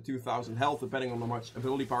 1400 to 2000 health, depending on how much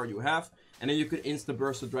ability power you have. And then you can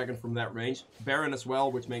insta-burst the dragon from that range. Baron as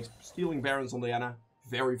well, which makes stealing Barons on Diana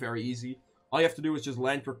very, very easy. All you have to do is just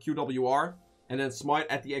land your QWR, and then smite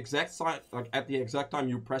at the exact time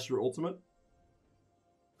you press your ultimate.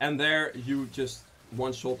 And there you just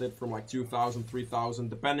one-shot it from 2000, 3000,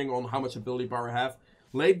 depending on how much ability power I have.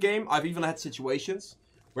 Late game, I've even had situations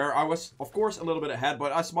where I was, of course, a little bit ahead,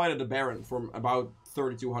 but I smited the Baron from about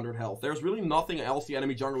 3200 health. There's really nothing else the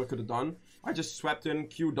enemy jungler could have done. I just swept in,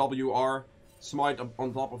 QWR, smite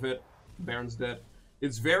on top of it, Baron's dead.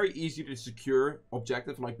 It's very easy to secure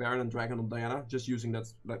objective like Baron and Dragon on Diana, just using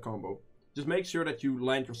that combo. Just make sure that you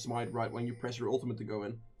land your smite right when you press your ultimate to go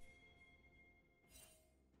in.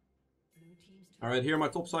 Alright, here my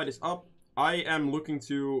top side is up. I am looking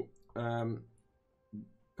to kind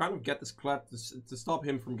of get this Kled to stop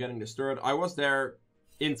him from getting disturbed. I was there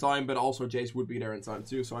in time, but also Jace would be there in time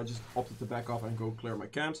too, so I just opted to back off and go clear my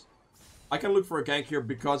camps. I can look for a gank here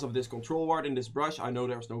because of this control ward in this brush. I know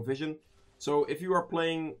there's no vision. So if you are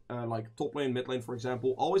playing like top lane, mid lane for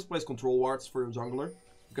example, always place control wards for your jungler,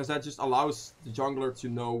 because that just allows the jungler to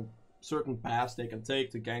know certain paths they can take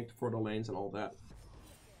to gank for the lanes and all that.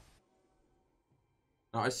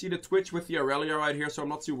 Now I see the Twitch with the Aurelia right here, so I'm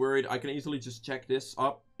not too worried. I can easily just check this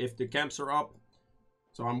up if the camps are up.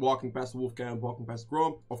 So I'm walking past the wolf camp, walking past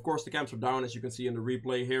Gromp. Of course the camps are down as you can see in the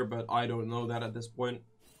replay here, but I don't know that at this point.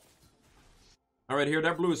 Alright, here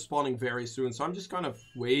that blue is spawning very soon, so I'm just kind of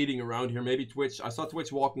waiting around here. Maybe Twitch, I saw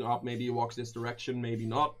Twitch walking up, maybe he walks this direction, maybe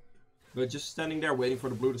not. But just standing there waiting for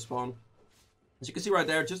the blue to spawn. As you can see right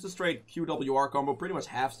there, just a straight QWR combo pretty much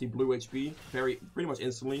halves the blue HP, pretty much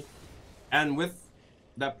instantly. And with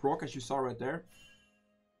that proc, as you saw right there,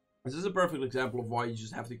 this is a perfect example of why you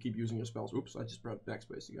just have to keep using your spells. Oops, I just brought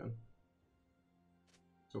backspace again.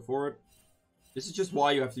 So forward. This is just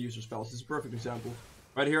why you have to use your spells. This is a perfect example.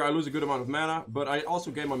 Right here, I lose a good amount of mana, but I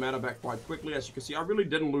also gain my mana back quite quickly. As you can see, I really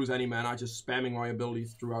didn't lose any mana, just spamming my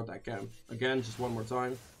abilities throughout that camp. Again, just one more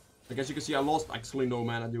time. Like, as you can see, I lost actually no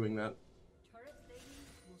mana doing that.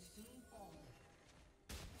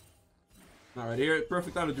 Alright, here,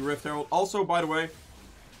 perfect time to do Rift Herald. Also, by the way,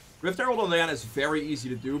 Rift Herald on land is very easy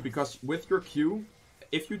to do, because with your Q,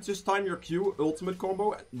 if you just time your Q ultimate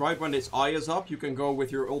combo, right when this eye is up, you can go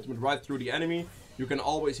with your ultimate right through the enemy. You can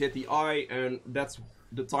always hit the eye, and that's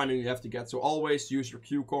the timing you have to get. So always use your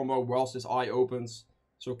Q combo whilst this eye opens.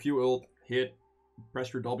 So Q ult, hit,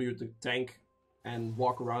 press your W to tank, and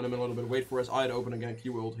walk around him a little bit. Wait for his eye to open again,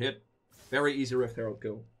 Q ult, hit. Very easy Rift Herald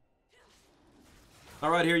kill.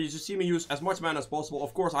 Alright, here you just see me use as much mana as possible.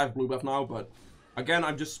 Of course I have blue buff now, but again,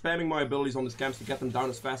 I'm just spamming my abilities on these camps to get them down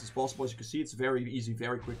as fast as possible. As you can see, it's very easy,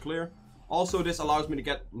 very quick clear. Also, this allows me to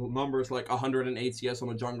get numbers like 108 CS on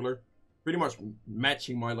a jungler. Pretty much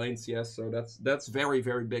matching my lane CS, so that's very,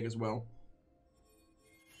 very big as well.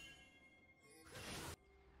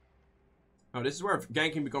 Now, this is where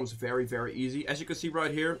ganking becomes very, very easy. As you can see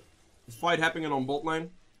right here, the fight happening on bot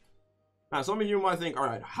lane. Now, some of you might think,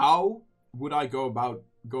 alright, how would I go about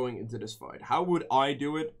going into this fight? How would I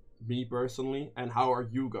do it, me personally, and how are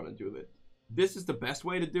you gonna do it? This is the best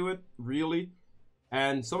way to do it, really.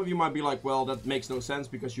 And some of you might be like, well, that makes no sense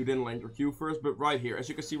because you didn't land your Q first. But right here, as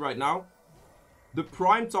you can see right now, the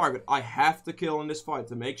prime target I have to kill in this fight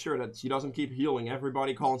to make sure that she doesn't keep healing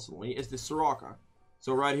everybody constantly is this Soraka.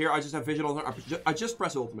 So right here, I just have vision on her. I just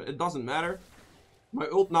press ultimate. It doesn't matter. My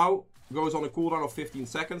ult now goes on a cooldown of 15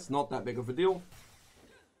 seconds. Not that big of a deal.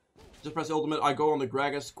 Just press ultimate. I go on the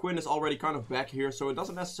Gragas. Quinn is already kind of back here, so it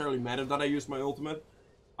doesn't necessarily matter that I used my ultimate.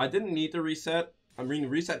 I didn't need to reset. I mean,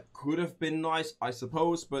 reset could have been nice, I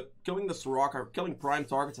suppose, but killing the Soraka, killing prime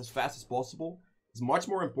targets as fast as possible is much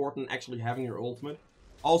more important than actually having your ultimate.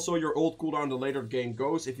 Also, your ult cooldown the later the game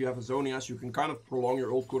goes. If you have a Zonias, you can kind of prolong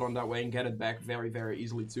your ult cooldown that way and get it back very, very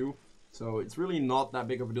easily too. So it's really not that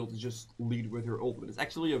big of a deal to just lead with your ultimate. It's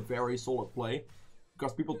actually a very solid play,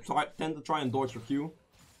 because people tend to try and dodge your Q.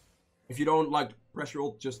 If you don't like press your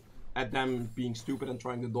ult just at them being stupid and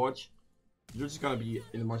trying to dodge, you're just gonna be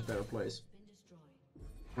in a much better place.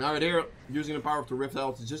 Now right here, using the power of the Rift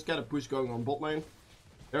Herald to just get a push going on bot lane.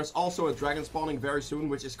 There's also a dragon spawning very soon,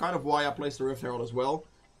 which is kind of why I placed the Rift Herald as well.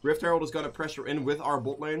 Rift Herald is gonna pressure in with our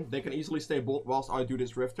bot lane. They can easily stay bot whilst I do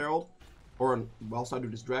this Rift Herald, or whilst I do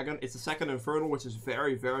this dragon. It's the second Infernal, which is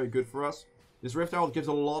very, very good for us. This Rift Herald gives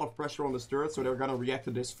a lot of pressure on this turret, so they're gonna react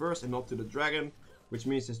to this first and not to the dragon, which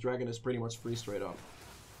means this dragon is pretty much free straight up.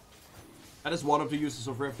 That is one of the uses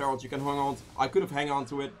of Rift Herald. You can hang on. I could have hang on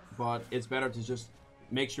to it, but it's better to just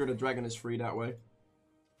make sure the dragon is free that way.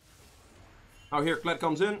 Now here, Kled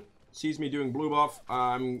comes in, sees me doing blue buff.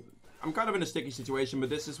 I'm kind of in a sticky situation, but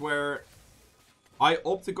this is where I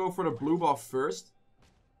opt to go for the blue buff first.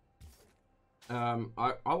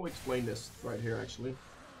 I'll explain this right here, actually.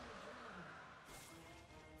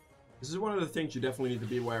 This is one of the things you definitely need to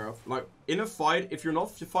be aware of. Like, in a fight, if you're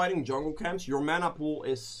not fighting jungle camps, your mana pool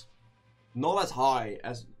is not as high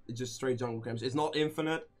as just straight jungle camps. It's not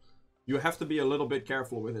infinite. You have to be a little bit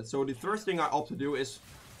careful with it. So the first thing I opt to do is,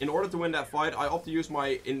 in order to win that fight, I opt to use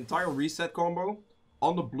my entire reset combo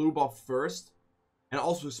on the blue buff first. And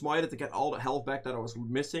also smite it to get all the health back that I was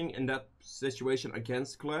missing in that situation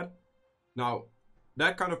against Kled. Now,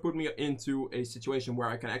 that kind of put me into a situation where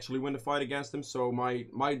I can actually win the fight against him. So my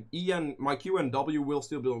E and my Q and W will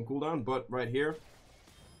still be on cooldown, but right here,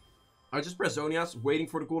 I just press Zonias, waiting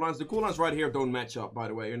for the cooldowns. The cooldowns right here don't match up, by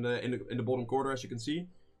the way, in the bottom corner, as you can see.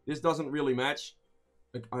 This doesn't really match.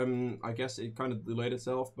 I guess it kind of delayed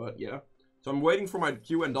itself, but yeah. So I'm waiting for my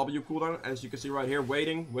Q and W cooldown, as you can see right here.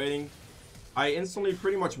 Waiting. I instantly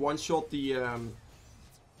pretty much one-shot the,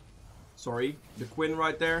 the Quinn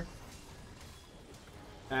right there.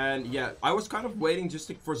 And yeah, I was kind of waiting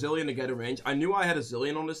just for Zilean to get in range. I knew I had a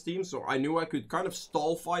Zilean on this team, so I knew I could kind of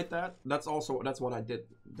stall fight that. That's what I did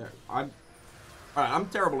there. Alright, I'm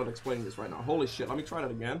terrible at explaining this right now. Holy shit, let me try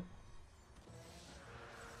that again.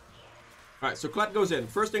 Alright, so Kled goes in.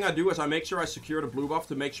 First thing I do is I make sure I secure the blue buff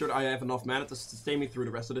to make sure that I have enough mana to sustain me through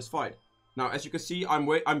the rest of this fight. Now, as you can see,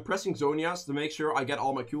 I'm pressing Zonias to make sure I get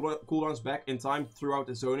all my cooldowns back in time throughout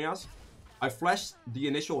the Zonias. I flashed the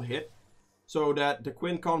initial hit, so that the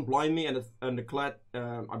Quinn can't blind me, and the Kled,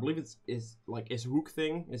 I believe it's his hook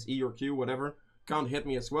thing, his E or Q, whatever, can't hit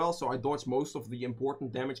me as well. So I dodge most of the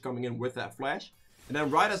important damage coming in with that flash. And then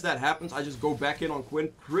right as that happens, I just go back in on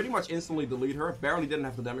Quinn, pretty much instantly delete her. Barely didn't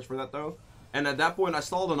have the damage for that though. And at that point I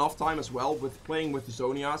stalled enough time as well with playing with the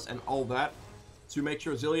Zonias and all that to make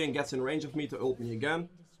sure Zilean gets in range of me to ult me again.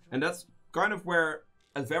 And that's kind of where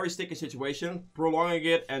a very sticky situation, prolonging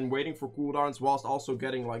it and waiting for cooldowns whilst also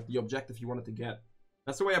getting like the objective you wanted to get.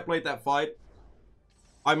 That's the way I played that fight.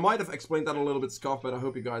 I might have explained that a little bit scuffed, but I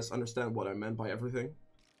hope you guys understand what I meant by everything.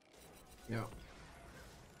 Yeah.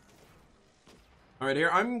 Alright,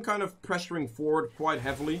 here I'm kind of pressuring forward quite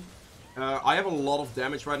heavily. I have a lot of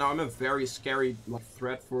damage right now. I'm a very scary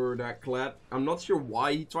threat for that Kled. I'm not sure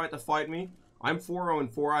why he tried to fight me. I'm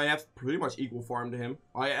 4-0-4. I have pretty much equal farm to him.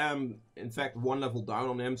 I am, in fact, 1 level down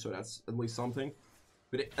on him, so that's at least something.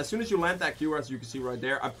 But as soon as you land that Q, as you can see right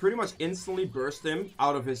there, I pretty much instantly burst him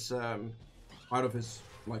out of his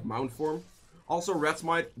like mount form. Also, Red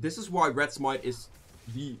Smite. This is why Red Smite is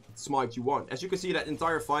the smite you want. As you can see, that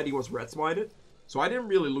entire fight he was Red Smited, so I didn't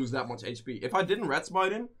really lose that much HP. If I didn't Red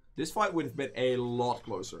Smite him, this fight would have been a lot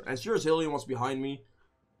closer. And sure, Zilean was behind me.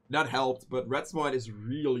 That helped, but Red Smite is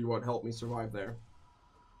really what helped me survive there.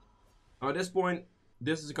 Now at this point,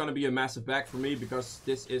 this is going to be a massive back for me because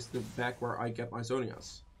this is the back where I get my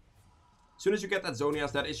Zonias. As soon as you get that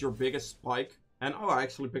Zonias, that is your biggest spike. And oh, I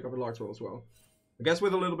actually pick up a large roll as well. I guess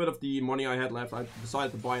with a little bit of the money I had left, I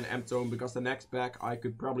decided to buy an M.2 because the next back I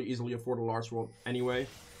could probably easily afford a large roll anyway.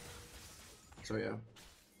 So yeah.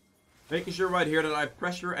 Making sure right here that I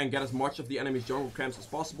pressure and get as much of the enemy's jungle camps as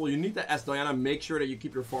possible. You need to, as Diana, make sure that you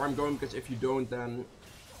keep your farm going, because if you don't, then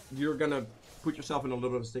you're gonna put yourself in a little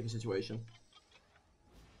bit of a sticky situation.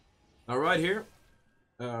 Now right here,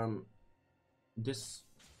 alright,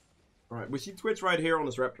 we see Twitch right here on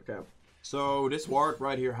this raptor camp. So this ward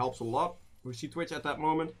right here helps a lot. We see Twitch at that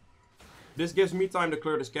moment. This gives me time to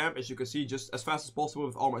clear this camp, as you can see, just as fast as possible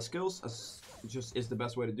with all my skills, as just is the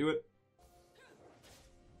best way to do it.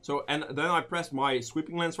 So, and then I press my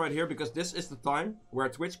sweeping lens right here, because this is the time where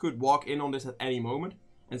Twitch could walk in on this at any moment.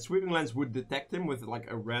 And sweeping lens would detect him with like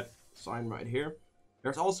a red sign right here.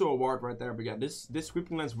 There's also a ward right there, but yeah, this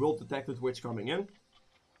sweeping lens will detect the Twitch coming in.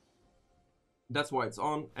 That's why it's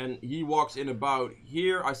on. And he walks in about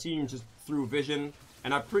here. I see him just through vision.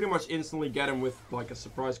 And I pretty much instantly get him with like a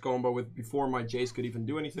surprise combo with before my Jace could even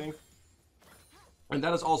do anything. And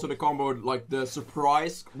that is also the combo, like the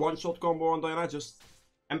surprise one-shot combo on Diana, just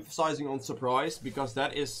emphasizing on surprise, because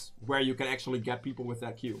that is where you can actually get people with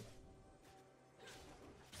that Q.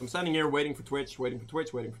 I'm standing here waiting for Twitch, waiting for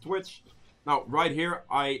Twitch, waiting for Twitch. Now, right here,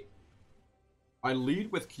 I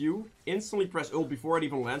lead with Q, instantly press ult before it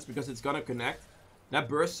even lands, because it's gonna connect. That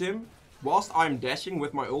bursts him. Whilst I'm dashing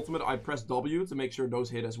with my ultimate, I press W to make sure those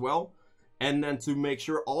hit as well. And then to make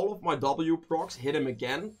sure all of my W procs hit him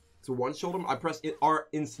again, to one-shot him, I press R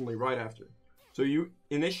instantly right after. So you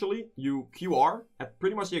QR at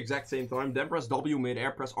pretty much the exact same time, then press W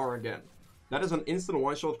mid-air, press R again. That is an instant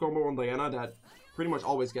one-shot combo on Diana that pretty much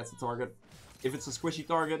always gets the target. If it's a squishy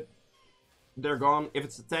target, they're gone. If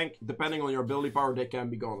it's a tank, depending on your ability power, they can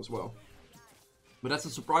be gone as well. But that's a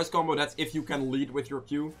surprise combo, that's if you can lead with your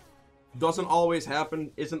Q. Doesn't always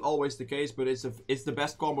happen, isn't always the case, but it's the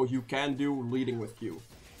best combo you can do leading with Q.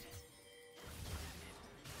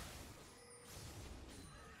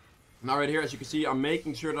 Now right here, as you can see, I'm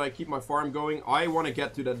making sure that I keep my farm going. I want to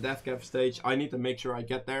get to the death cap stage. I need to make sure I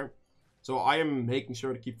get there. So I am making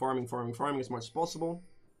sure to keep farming as much as possible.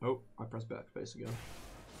 Oh, I pressed backspace again.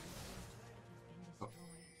 Oh.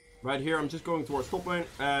 Right here, I'm just going towards top lane.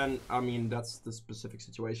 And, I mean, that's the specific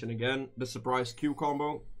situation again. The surprise Q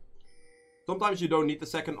combo. Sometimes you don't need the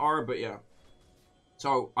second R, but yeah.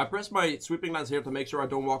 So, I press my sweeping lens here to make sure I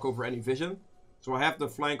don't walk over any vision. So I have the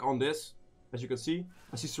flank on this. As you can see,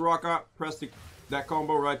 I see Soraka, press that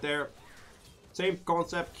combo right there. Same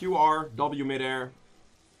concept, QR, W midair.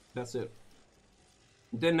 That's it.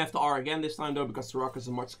 Didn't have to R again this time though, because Soraka is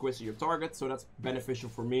a much squissier target, so that's beneficial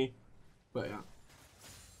for me. But yeah.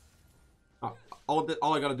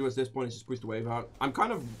 All I gotta do at this point is just push the wave out. I'm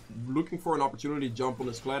kind of looking for an opportunity to jump on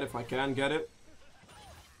this Kled if I can get it.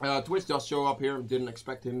 Twitch does show up here. Didn't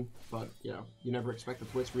expect him, but yeah, you never expect a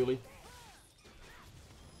Twitch really.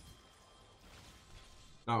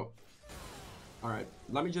 Now, alright,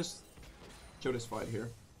 let me just show this fight here.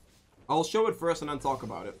 I'll show it first and then talk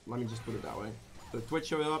about it. Let me just put it that way. So Twitch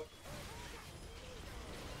showed up.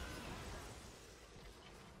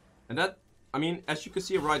 And that, I mean, as you can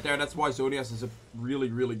see right there, that's why Zonias is a really,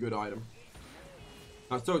 really good item.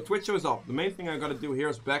 Now, so Twitch shows up. The main thing I gotta do here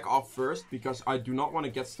is back off first, because I do not want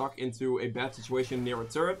to get stuck into a bad situation near a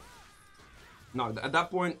turret. Now, at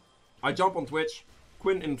that point, I jump on Twitch.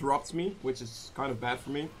 Quinn interrupts me, which is kind of bad for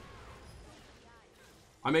me.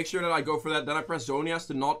 I make sure that I go for that. Then I press Zonias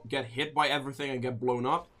to not get hit by everything and get blown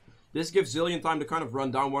up. This gives Zillion time to kind of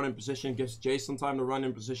run down one in position. Gives Jason time to run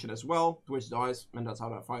in position as well. Twitch dies, and that's how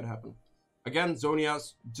that fight happened. Again,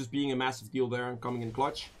 Zonias just being a massive deal there and coming in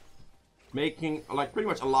clutch. Making, like, pretty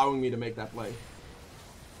much allowing me to make that play.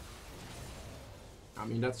 I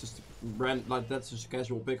mean, that's just that's just a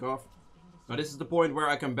casual pick off. Now this is the point where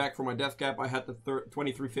I come back for my death cap. I had the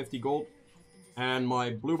 2350 gold. And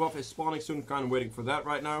my blue buff is spawning soon. Kind of waiting for that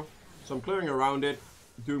right now. So I'm clearing around it.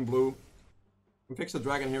 Doing blue. I can fix the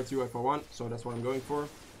dragon here too if I want. So that's what I'm going for.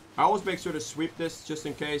 I always make sure to sweep this just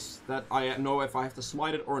in case that I know if I have to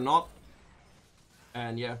smite it or not.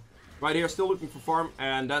 And yeah. Right here, still looking for farm.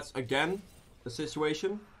 And that's again the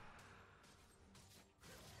situation.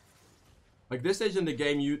 Like this stage in the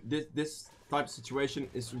game, this type of situation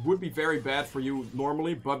would be very bad for you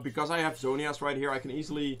normally. But because I have Zonias right here, I can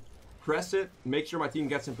easily press it, make sure my team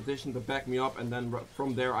gets in position to back me up, and then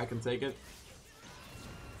from there I can take it.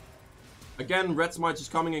 Again, Red Smite is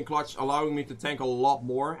coming in clutch, allowing me to tank a lot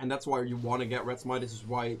more, and that's why you want to get Red Smite. This is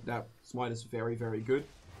why that Smite is very, very good.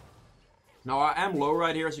 Now I am low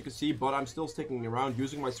right here, as you can see, but I'm still sticking around,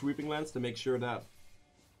 using my sweeping lens to make sure that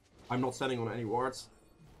I'm not standing on any wards.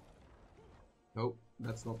 Nope,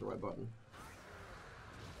 that's not the right button.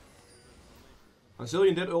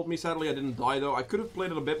 Zillion did ult me, sadly I didn't die though. I could have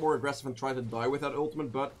played it a bit more aggressive and tried to die with that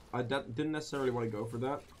ultimate, but I didn't necessarily want to go for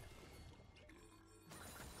that.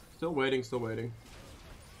 Still waiting, still waiting.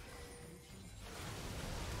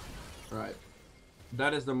 Alright.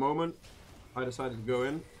 That is the moment I decided to go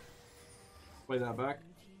in. Play that back.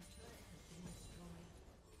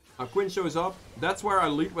 Now Quinn shows up. That's where I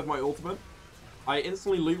lead with my ultimate. I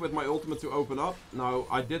instantly lead with my ultimate to open up. Now,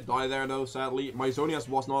 I did die there though, sadly. My Zonias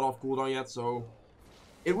was not off cooldown yet, so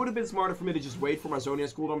it would have been smarter for me to just wait for my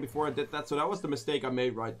Zonias cooldown before I did that. So that was the mistake I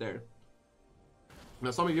made right there.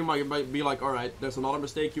 Now, some of you might be like, alright, there's another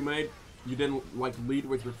mistake you made. You didn't, like, lead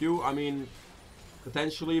with your Q. I mean,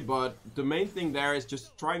 potentially, but the main thing there is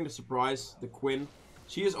just trying to surprise the Quinn.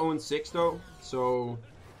 She is 0-6 though, so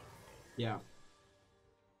yeah.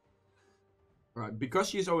 Alright, because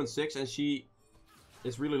she is 0-6 and she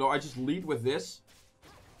is really low, I just lead with this.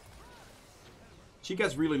 She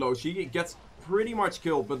gets really low. She gets pretty much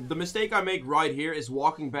killed, but the mistake I make right here is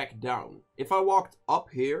walking back down. If I walked up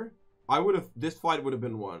here, this fight would have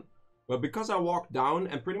been won. But because I walked down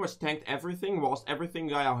and pretty much tanked everything, whilst everything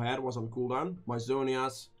that I had was on cooldown, my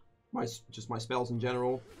Zonias, just my spells in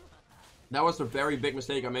general, that was a very big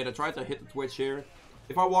mistake I made. I tried to hit the Twitch here.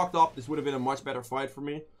 If I walked up, this would have been a much better fight for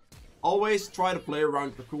me. Always try to play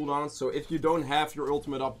around your cooldowns. So if you don't have your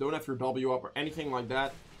ultimate up, don't have your W up or anything like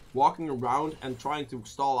that, walking around and trying to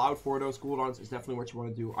stall out for those cooldowns is definitely what you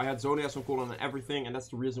want to do. I had Zonias on cooldown and everything, and that's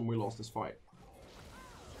the reason we lost this fight.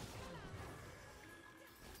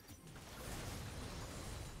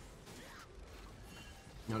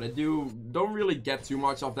 Now they don't really get too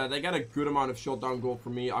much of that. They get a good amount of shutdown gold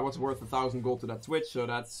from me. I was worth 1,000 gold to that Twitch, so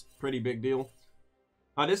that's pretty big deal.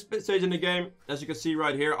 Now this stage in the game, as you can see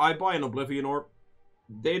right here, I buy an Oblivion Orb.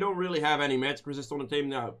 They don't really have any magic resist on the team.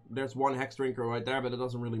 Now there's one Hex Drinker right there, but it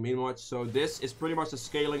doesn't really mean much. So this is pretty much a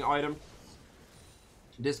scaling item.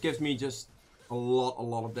 This gives me just a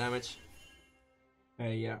lot of damage.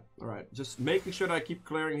 Hey, yeah, alright. Just making sure that I keep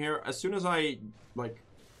clearing here. As soon as I, like,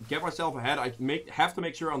 get myself ahead, I have to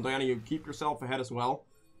make sure on Diana you keep yourself ahead as well.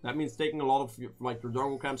 That means taking a lot of, like, your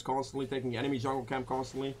jungle camps constantly, taking the enemy jungle camp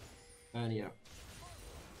constantly. And yeah.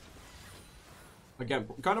 Again,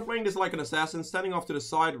 kind of playing this like an assassin, standing off to the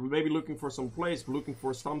side, maybe looking for some place, looking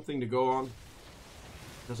for something to go on.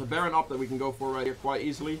 There's a Baron up that we can go for right here quite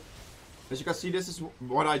easily. As you can see, this is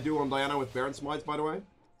what I do on Diana with Baron Smites, by the way.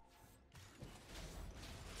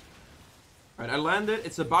 Alright, I landed.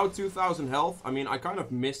 It's about 2,000 health. I mean, I kind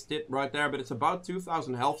of missed it right there, but it's about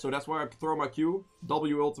 2,000 health. So that's why I throw my Q,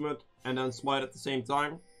 W ultimate, and then slide at the same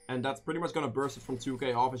time. And that's pretty much going to burst it from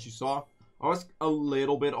 2k off, as you saw. I was a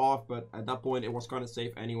little bit off, but at that point, it was kind of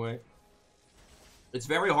safe anyway. It's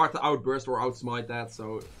very hard to outburst or outsmite that,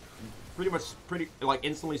 so pretty much like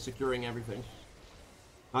instantly securing everything.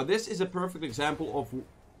 Now, this is a perfect example of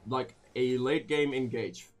like a late game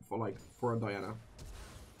engage for a Diana.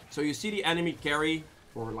 So you see the enemy carry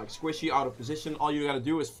or like squishy out of position. All you gotta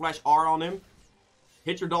do is flash R on him,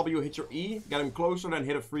 hit your W, hit your E, get him closer, then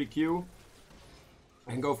hit a free Q,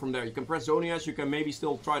 and go from there. You can press Zonias, you can maybe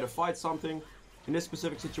still try to fight something. In this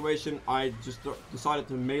specific situation, I just decided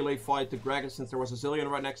to melee fight the Dragon since there was a Zillion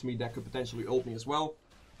right next to me that could potentially ult me as well.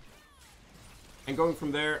 And going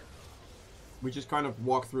from there, we just kind of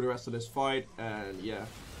walk through the rest of this fight, and yeah.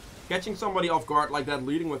 Catching somebody off guard like that,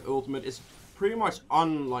 leading with ultimate, is pretty much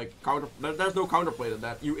there's no counterplay to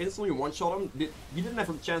that. You instantly one-shot him, he didn't have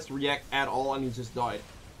a chance to react at all, and he just died.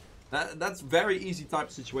 That's very easy type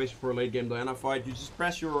of situation for a late game Diana fight. You just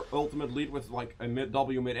press your ultimate, lead with like a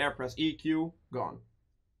W mid-air, press EQ, gone.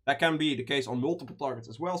 That can be the case on multiple targets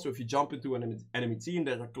as well, so if you jump into an enemy team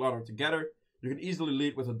that are cluttered together, you can easily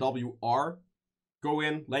lead with a WR, go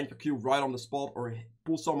in, land your Q right on the spot, or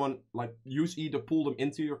pull someone, like use E to pull them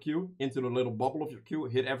into your Q, into the little bubble of your Q,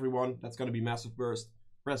 hit everyone. That's going to be massive burst.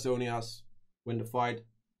 Press Zonias, win the fight.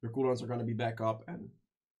 Your cooldowns are going to be back up, and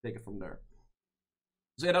take it from there.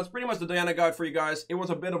 So yeah, that's pretty much the Diana guide for you guys. It was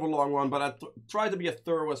a bit of a long one, but I tried to be as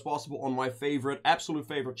thorough as possible on my absolute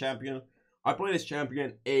favorite champion. I play this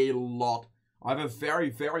champion a lot. I have a very,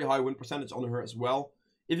 very high win percentage on her as well.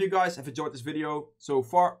 If you guys have enjoyed this video so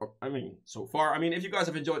far, if you guys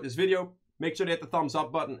have enjoyed this video, make sure to hit the thumbs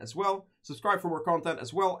up button as well. Subscribe for more content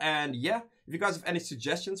as well. And yeah, if you guys have any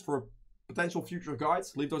suggestions for potential future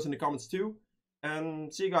guides, leave those in the comments too.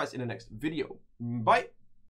 And see you guys in the next video. Bye!